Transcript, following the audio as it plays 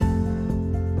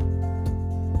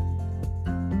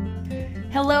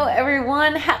Hello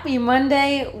everyone, happy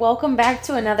Monday. Welcome back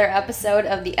to another episode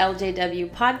of the LJW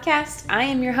podcast. I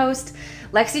am your host,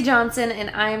 Lexi Johnson, and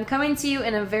I am coming to you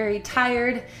in a very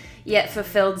tired yet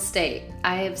fulfilled state.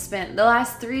 I have spent the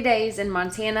last 3 days in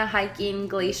Montana hiking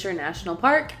Glacier National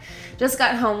Park. Just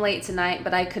got home late tonight,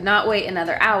 but I could not wait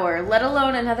another hour, let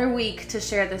alone another week, to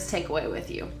share this takeaway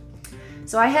with you.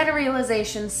 So I had a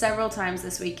realization several times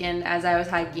this weekend as I was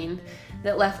hiking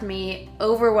that left me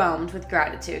overwhelmed with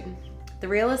gratitude. The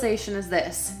realization is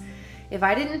this: if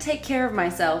I didn't take care of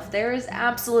myself, there is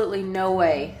absolutely no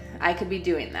way I could be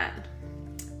doing that.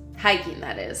 Hiking,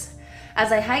 that is.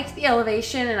 As I hiked the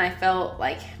elevation and I felt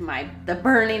like the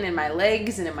burning in my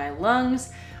legs and in my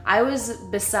lungs, I was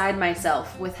beside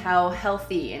myself with how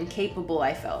healthy and capable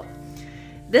I felt.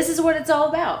 This is what it's all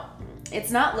about.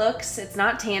 It's not looks, it's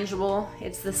not tangible,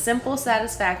 it's the simple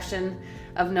satisfaction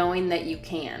of knowing that you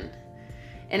can.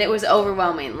 And it was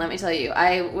overwhelming, let me tell you.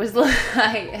 I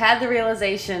had the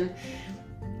realization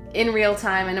in real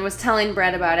time, and I was telling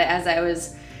Brett about it as I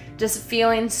was just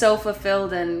feeling so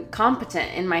fulfilled and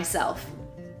competent in myself.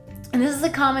 And this is a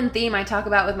common theme I talk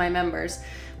about with my members,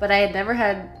 but I had never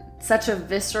had such a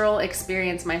visceral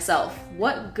experience myself.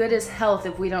 What good is health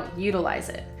if we don't utilize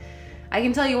it? I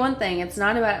can tell you one thing, it's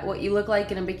not about what you look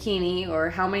like in a bikini or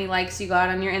how many likes you got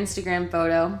on your Instagram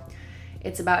photo.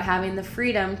 It's about having the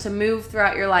freedom to move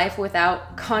throughout your life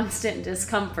without constant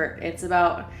discomfort. It's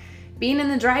about being in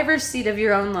the driver's seat of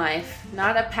your own life,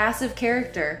 not a passive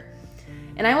character.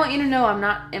 And I want you to know I'm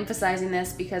not emphasizing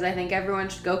this because I think everyone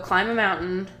should go climb a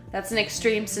mountain. That's an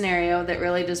extreme scenario that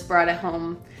really just brought it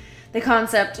home, the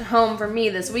concept home for me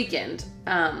this weekend.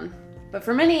 But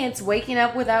for many, it's waking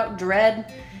up without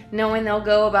dread, knowing they'll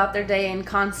go about their day in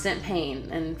constant pain.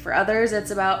 And for others,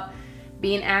 it's about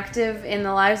being active in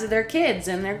the lives of their kids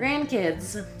and their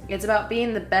grandkids. It's about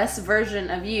being the best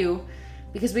version of you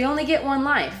because we only get one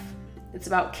life. It's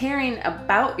about caring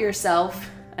about yourself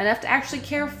enough to actually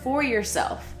care for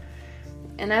yourself.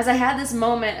 And as I had this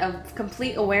moment of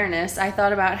complete awareness, I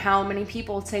thought about how many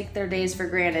people take their days for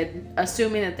granted,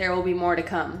 assuming that there will be more to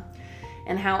come.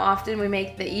 And how often we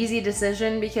make the easy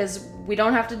decision because we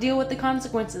don't have to deal with the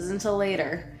consequences until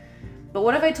later. But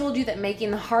what if I told you that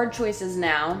making the hard choices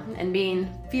now and being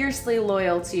fiercely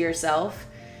loyal to yourself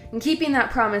and keeping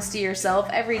that promise to yourself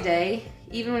every day,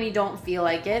 even when you don't feel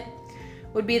like it,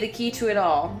 would be the key to it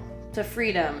all, to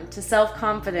freedom, to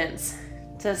self-confidence,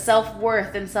 to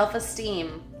self-worth and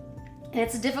self-esteem. And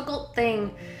it's a difficult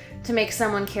thing to make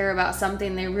someone care about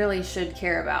something they really should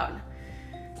care about.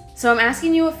 So I'm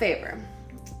asking you a favor.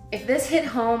 If this hit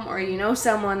home or you know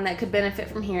someone that could benefit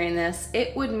from hearing this,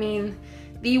 it would mean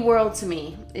the world to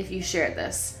me if you shared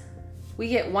this. We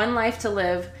get one life to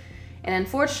live, and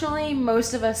unfortunately,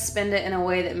 most of us spend it in a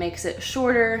way that makes it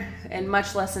shorter and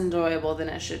much less enjoyable than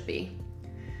it should be.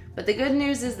 But the good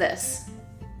news is this: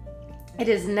 it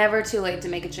is never too late to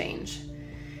make a change.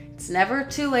 It's never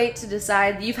too late to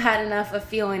decide you've had enough of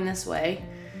feeling this way.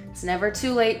 It's never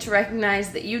too late to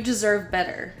recognize that you deserve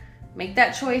better. Make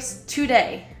that choice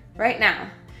today, right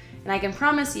now. And I can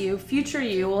promise you, future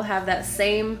you will have that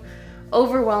same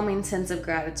overwhelming sense of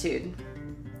gratitude.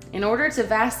 In order to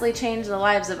vastly change the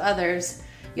lives of others,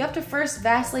 you have to first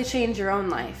vastly change your own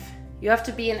life. You have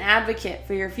to be an advocate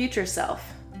for your future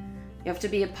self. You have to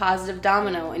be a positive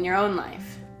domino in your own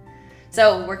life.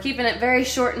 So we're keeping it very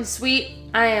short and sweet.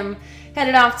 I am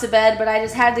headed off to bed, but I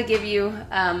just had to give you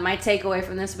my takeaway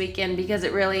from this weekend because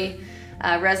it really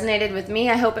resonated with me.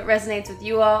 I hope it resonates with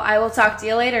you all. I will talk to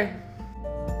you later.